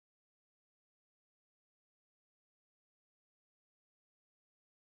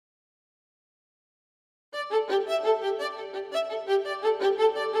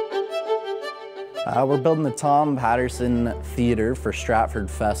We're building the Patterson Theatre for Stratford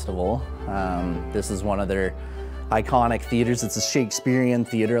Festival. This is one of their iconic theatres. It's a Shakespearean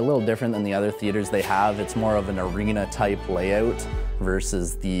theatre, a little different than the other theatres they have. It's more of an arena type layout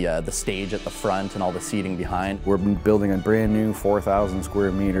versus the stage at the front and all the seating behind. We're building a brand new 4,000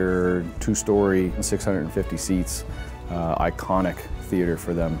 square meter, 2-story, 650 seats, iconic theater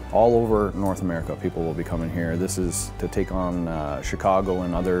for them. All over North America, people will be coming here. This is to take on Chicago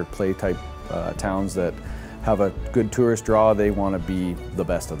and other play type towns that have a good tourist draw. They want to be the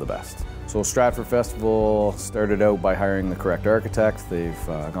best of the best. So Stratford Festival started out by hiring the correct architect. They've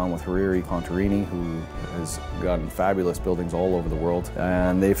gone with Hariri Contarini, who has gotten fabulous buildings all over the world.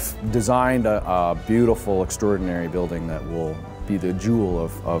 And they've designed a beautiful, extraordinary building that will be the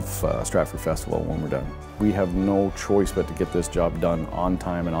jewel of Stratford Festival when we're done. We have no choice but to get this job done on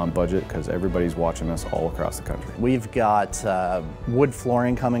time and on budget because everybody's watching us all across the country. We've got wood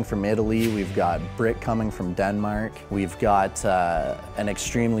flooring coming from Italy, we've got brick coming from Denmark, we've got an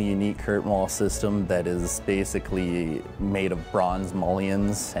extremely unique curtain wall system that is basically made of bronze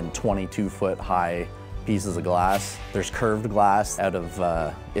mullions and 22-foot high pieces of glass. There's curved glass out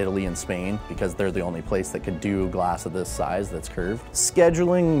of Italy and Spain because they're the only place that could do glass of this size that's curved.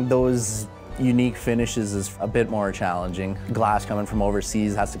 Scheduling those unique finishes is a bit more challenging. Glass coming from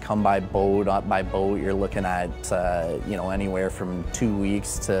overseas has to come by boat. By boat, you're looking at you know, anywhere from 2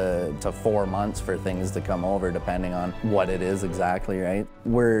 weeks to 4 months for things to come over, depending on what it is exactly, right?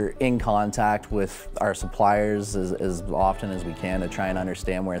 We're in contact with our suppliers as often as we can to try and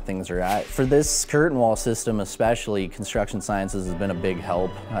understand where things are at. For this curtain wall system especially, Construction Sciences has been a big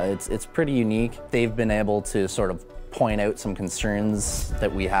help. It's pretty unique. They've been able to sort of point out some concerns that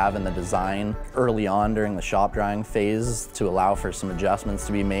we have in the design early on during the shop drawing phase to allow for some adjustments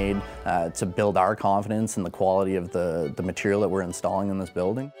to be made to build our confidence in the quality of the material that we're installing in this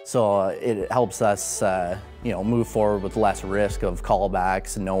building. So it helps us you know, move forward with less risk of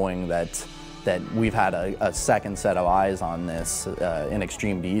callbacks, knowing that we've had a second set of eyes on this in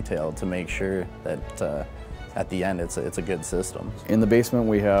extreme detail to make sure that at the end, it's a good system. In the basement,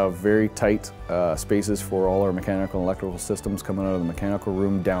 we have very tight spaces for all our mechanical and electrical systems coming out of the mechanical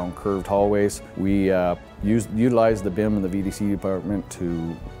room down curved hallways. We utilize the BIM and the VDC department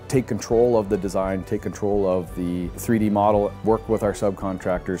to take control of the design, take control of the 3D model, work with our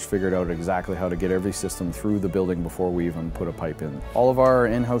subcontractors, figured out exactly how to get every system through the building before we even put a pipe in. All of our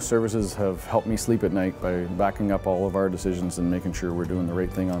in-house services have helped me sleep at night by backing up all of our decisions and making sure we're doing the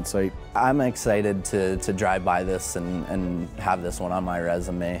right thing on site. I'm excited to drive by this and have this one on my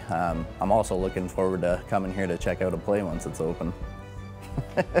resume. I'm also looking forward to coming here to check out a play once it's open.